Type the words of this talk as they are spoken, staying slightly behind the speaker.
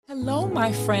Hello,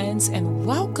 my friends, and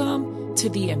welcome to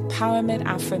the Empowerment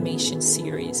Affirmation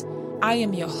series. I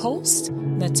am your host,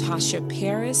 Natasha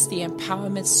Paris, the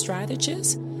Empowerment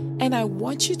Strategist, and I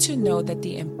want you to know that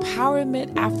the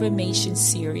Empowerment Affirmation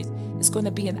series is going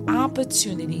to be an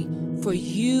opportunity for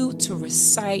you to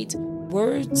recite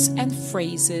words and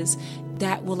phrases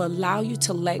that will allow you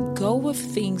to let go of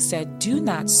things that do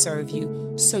not serve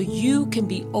you so you can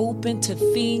be open to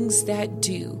things that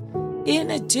do.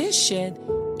 In addition,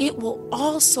 it will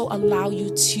also allow you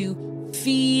to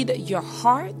feed your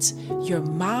heart, your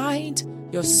mind,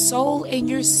 your soul, and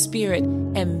your spirit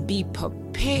and be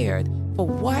prepared for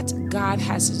what God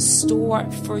has in store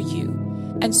for you.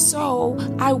 And so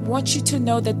I want you to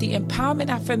know that the Empowerment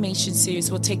Affirmation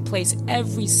series will take place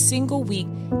every single week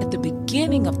at the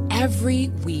beginning of every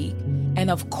week. And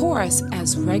of course,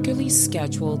 as regularly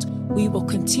scheduled, we will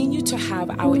continue to have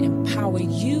our Empower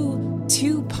You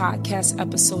 2 podcast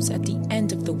episodes at the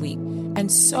end of the week.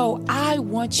 And so I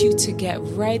want you to get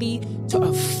ready to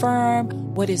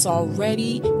affirm what is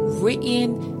already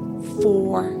written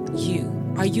for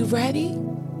you. Are you ready?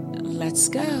 Let's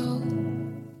go.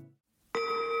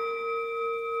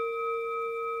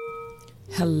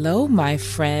 Hello, my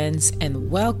friends, and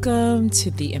welcome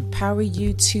to the Empower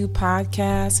You 2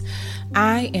 podcast.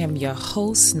 I am your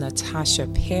host, Natasha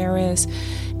Paris,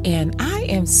 and I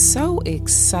am so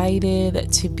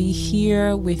excited to be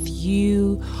here with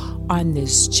you on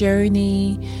this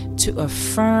journey to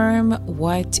affirm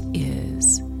what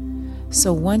is.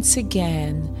 So once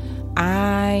again,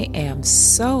 I am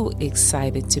so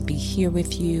excited to be here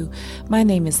with you. My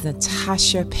name is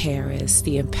Natasha Paris,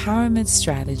 the Empowerment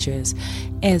Strategist,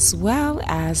 as well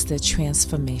as the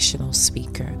Transformational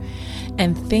Speaker.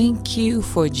 And thank you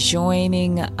for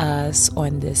joining us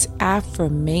on this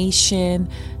affirmation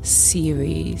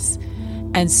series.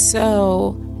 And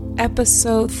so,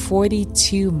 episode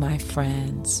 42, my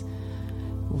friends,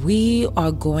 we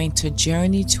are going to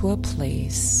journey to a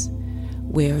place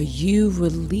where you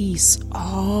release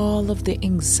all of the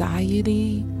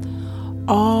anxiety,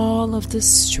 all of the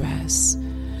stress,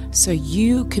 so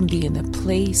you can be in a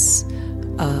place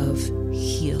of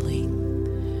healing.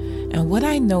 And what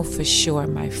I know for sure,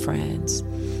 my friends,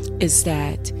 is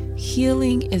that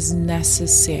healing is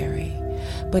necessary.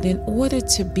 But in order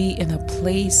to be in a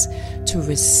place to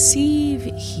receive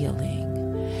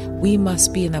healing, we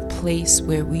must be in a place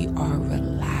where we are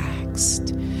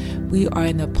relaxed. We are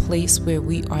in a place where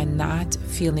we are not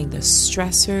feeling the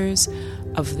stressors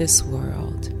of this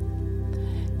world.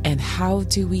 And how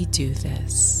do we do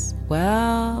this?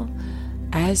 Well,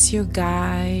 as your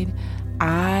guide,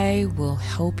 I will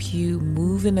help you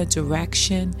move in a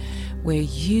direction where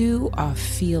you are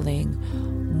feeling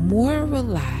more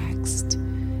relaxed,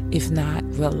 if not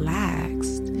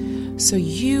relaxed, so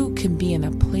you can be in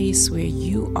a place where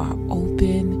you are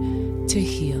open to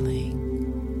healing.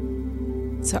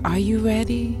 So are you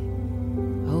ready?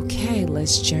 Okay,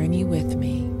 let's journey with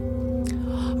me.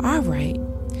 All right,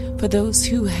 for those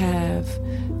who have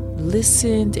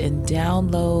listened and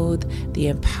download the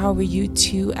Empower You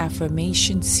 2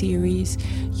 affirmation series,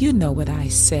 you know what I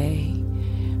say.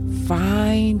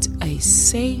 Find a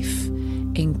safe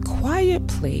and quiet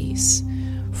place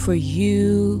for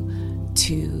you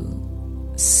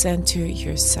to center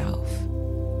yourself.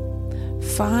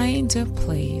 Find a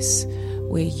place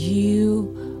where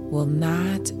you will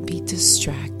not be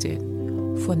distracted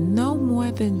for no more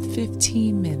than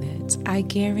 15 minutes. I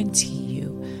guarantee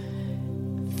you,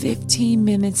 15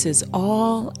 minutes is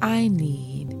all I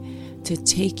need to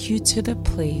take you to the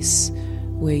place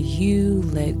where you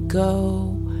let go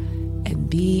and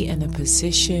be in a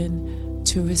position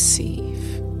to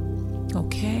receive.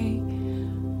 Okay?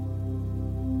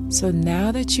 So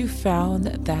now that you found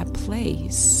that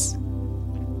place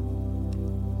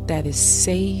that is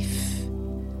safe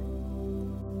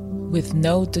with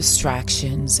no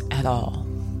distractions at all,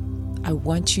 I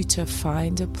want you to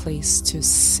find a place to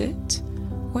sit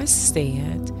or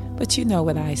stand, but you know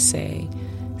what I say,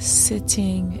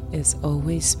 sitting is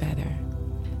always better.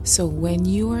 So when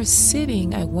you are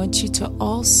sitting, I want you to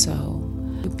also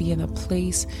be in a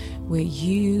place where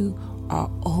you are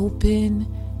open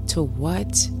to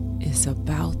what is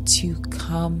about to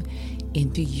come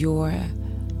into your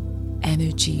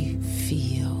energy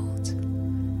field.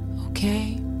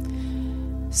 Okay?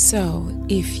 So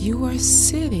if you are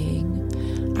sitting,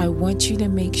 I want you to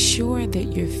make sure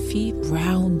that your feet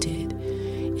grounded.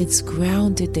 It's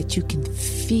grounded that you can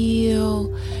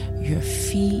feel your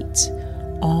feet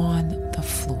on the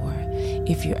floor.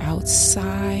 If you're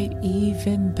outside,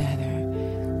 even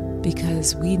better,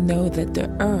 because we know that the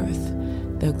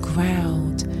earth, the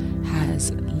ground,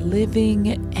 has living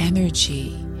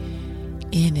energy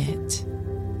in it,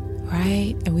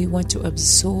 right? And we want to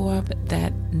absorb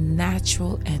that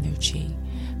natural energy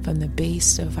from the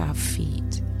base of our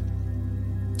feet.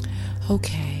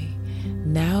 Okay,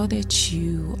 now that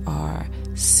you are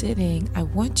sitting, I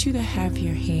want you to have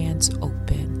your hands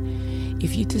open.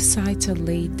 If you decide to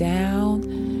lay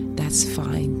down, that's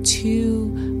fine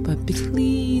too, but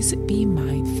please be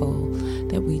mindful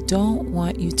that we don't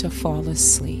want you to fall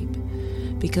asleep,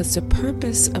 because the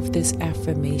purpose of this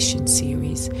affirmation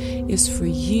series is for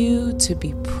you to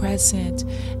be present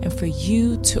and for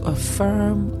you to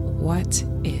affirm what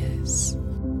is.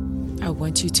 I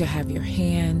want you to have your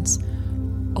hands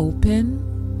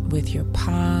open with your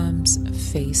palms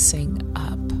facing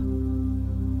up.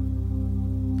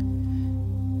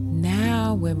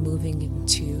 Now we're moving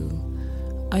into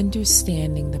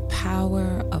understanding the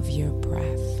power of your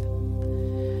breath.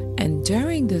 And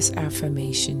during this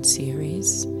affirmation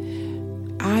series,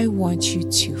 I want you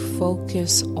to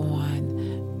focus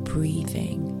on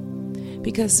breathing.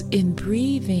 Because in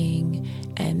breathing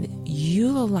and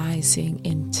utilizing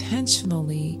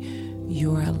intentionally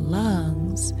your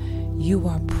lungs, you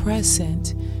are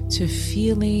present to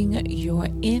feeling your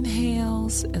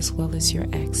inhales as well as your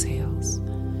exhales.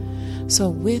 So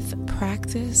with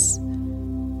practice,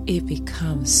 it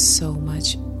becomes so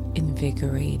much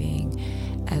invigorating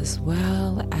as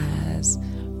well as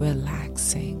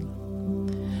relaxing.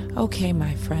 Okay,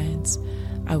 my friends,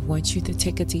 I want you to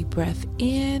take a deep breath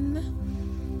in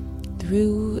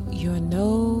through your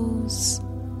nose,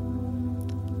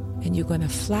 and you're going to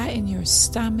flatten your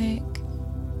stomach,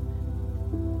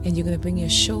 and you're going to bring your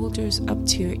shoulders up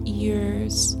to your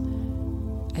ears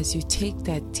as you take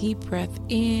that deep breath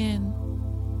in.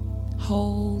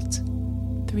 Hold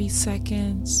 3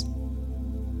 seconds,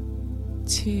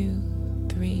 2,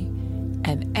 3,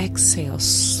 and exhale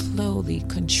slowly.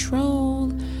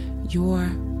 Control your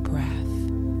breath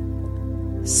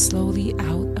slowly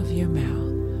out of your mouth.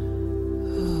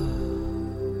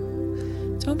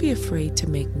 Don't be afraid to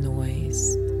make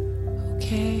noise,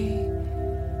 okay?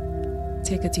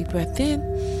 Take a deep breath in.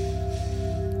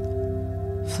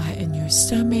 Flatten your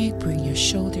stomach, bring your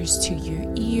shoulders to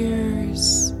your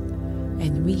ears,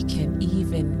 and we can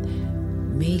even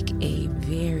make a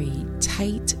very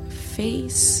tight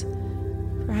face,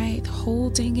 right?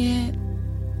 Holding it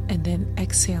and then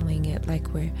exhaling it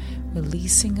like we're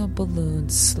releasing a balloon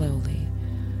slowly.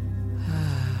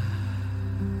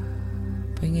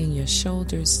 Bringing your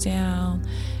shoulders down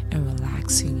and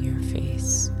relaxing your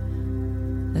face.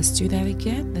 Let's do that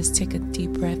again. Let's take a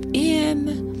deep breath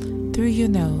in through your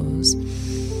nose.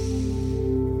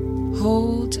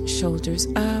 Hold, shoulders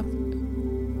up,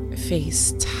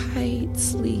 face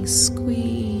tightly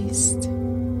squeezed,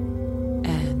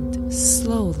 and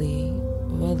slowly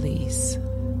release.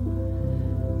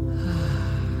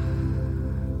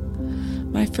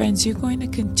 My friends, you're going to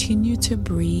continue to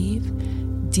breathe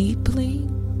deeply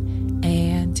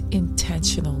and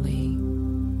intentionally,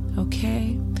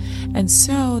 okay? And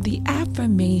so the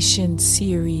affirmation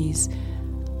series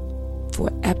for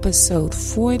episode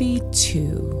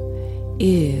 42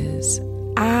 is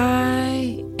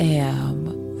I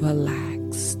am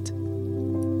relaxed.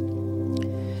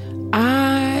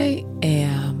 I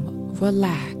am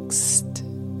relaxed.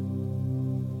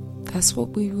 That's what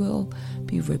we will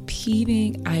be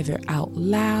repeating either out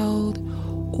loud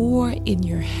or in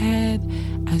your head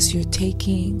as you're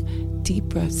taking deep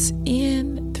breaths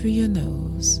in through your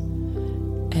nose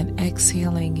and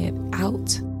exhaling it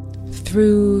out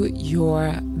through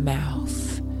your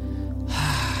mouth.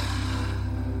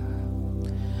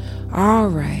 All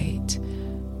right.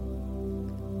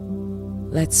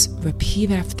 Let's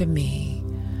repeat after me.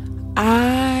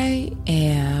 I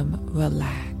am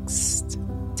relaxed.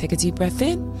 Take a deep breath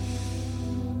in.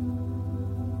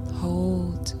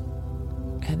 Hold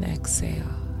and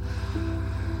exhale.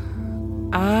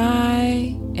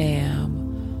 I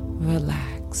am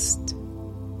relaxed.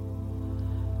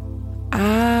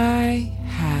 I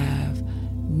have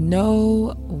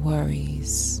no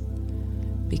worries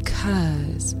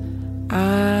because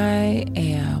I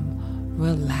am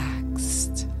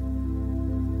relaxed.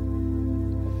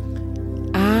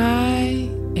 I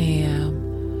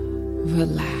am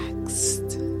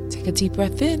relaxed. Take a deep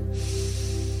breath in.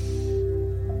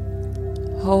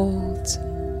 Hold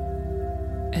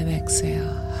and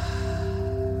exhale.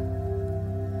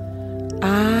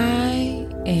 I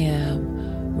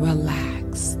am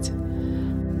relaxed.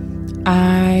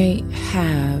 I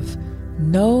have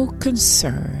no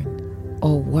concern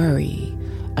or worry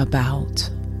about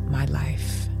my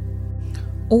life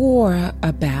or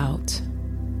about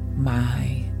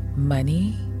my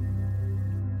money,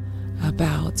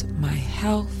 about my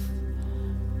health,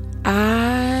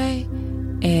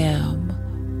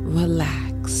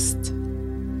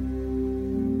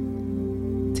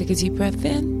 Take a deep breath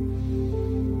in.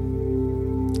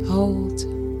 Hold.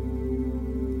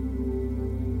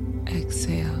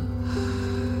 Exhale.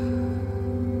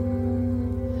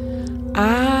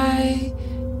 I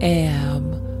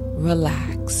am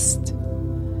relaxed.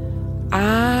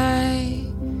 I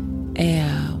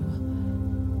am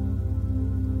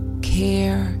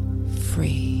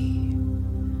carefree.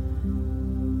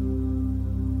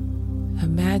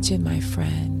 Imagine, my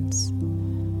friends,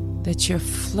 that you're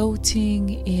floating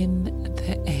in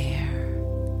the air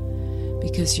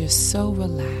because you're so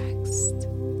relaxed.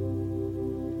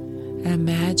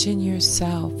 Imagine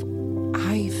yourself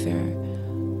either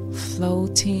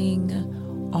floating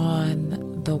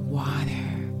on the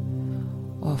water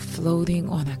or floating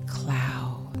on a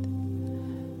cloud,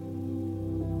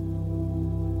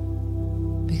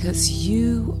 because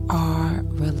you are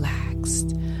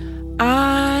relaxed.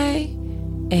 I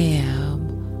am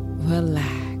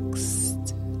relaxed.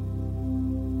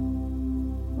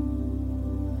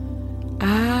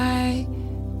 I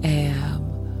am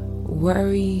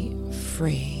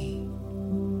worry-free.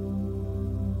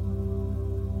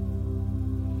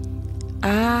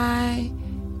 I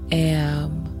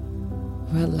am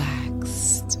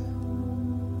relaxed.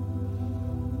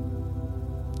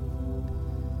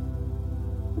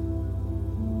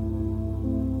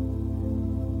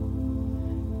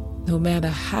 No matter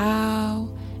how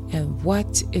and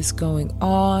what is going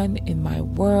on in my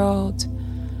world,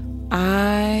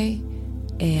 I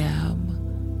am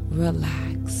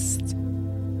relaxed.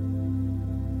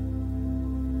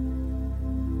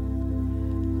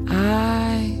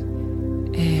 I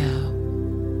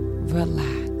am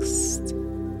relaxed.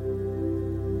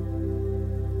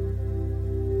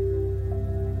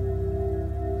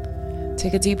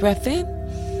 Take a deep breath in.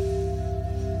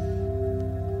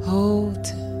 Hold.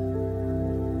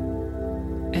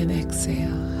 And exhale.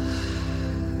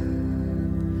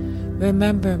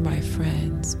 Remember, my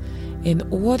friends, in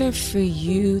order for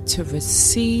you to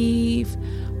receive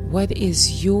what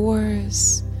is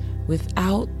yours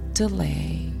without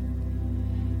delay,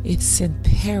 it's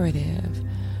imperative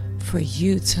for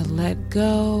you to let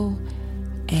go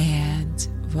and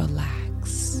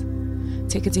relax.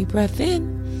 Take a deep breath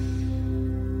in.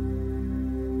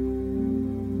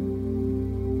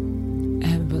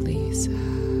 And release.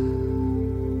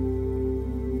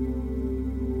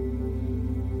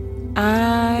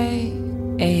 I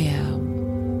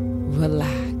am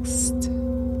relaxed.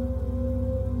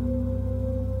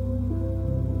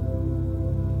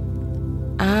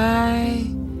 I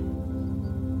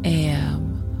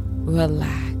am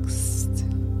relaxed.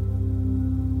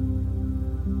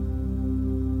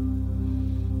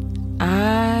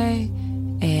 I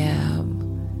am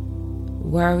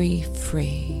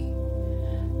worry-free.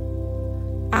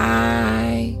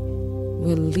 I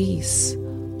release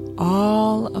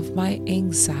all of my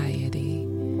anxiety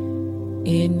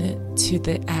into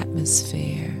the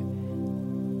atmosphere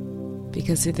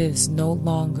because it is no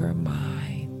longer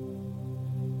mine.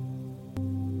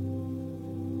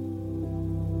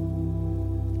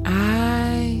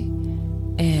 I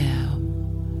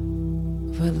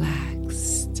am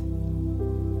relaxed.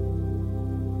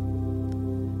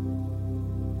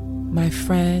 My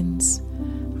friends,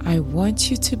 I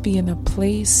want you to be in a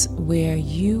place where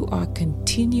you are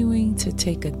continuing to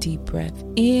take a deep breath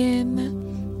in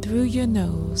through your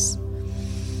nose,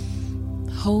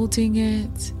 holding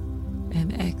it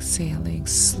and exhaling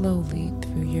slowly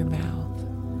through your mouth.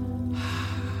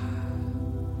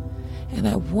 And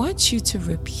I want you to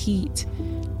repeat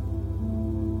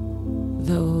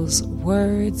those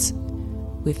words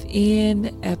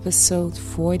within episode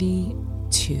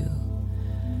 42.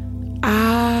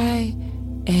 I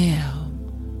am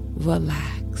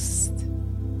relaxed.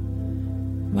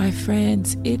 My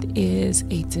friends, it is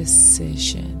a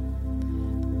decision.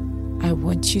 I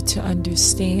want you to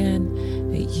understand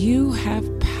that you have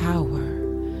power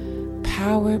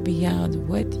beyond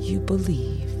what you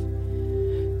believe,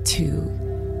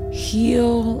 to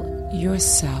heal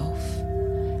yourself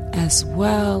as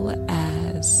well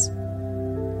as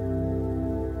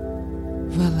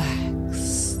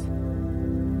relax.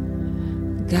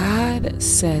 God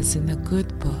says in the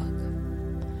good book,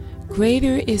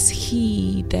 greater is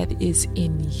He that is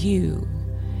in you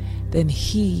than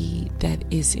he that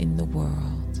is in the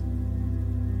world.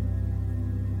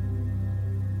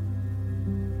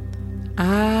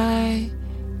 I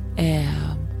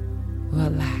am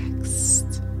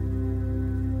relaxed.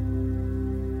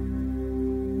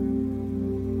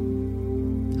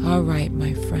 All right,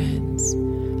 my friends,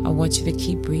 I want you to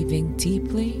keep breathing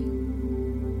deeply.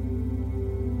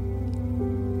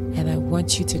 And I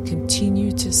want you to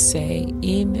continue to say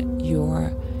in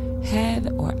your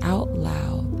head or out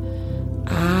loud,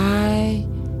 I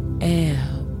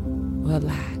am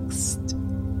relaxed.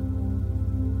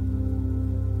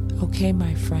 Okay,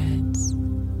 my friends.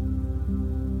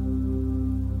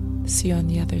 See you on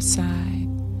the other side,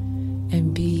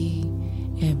 and be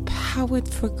empowered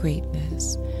for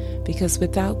greatness, because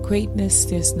without greatness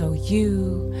there's no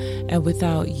you, and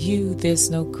without you there's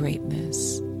no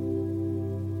greatness.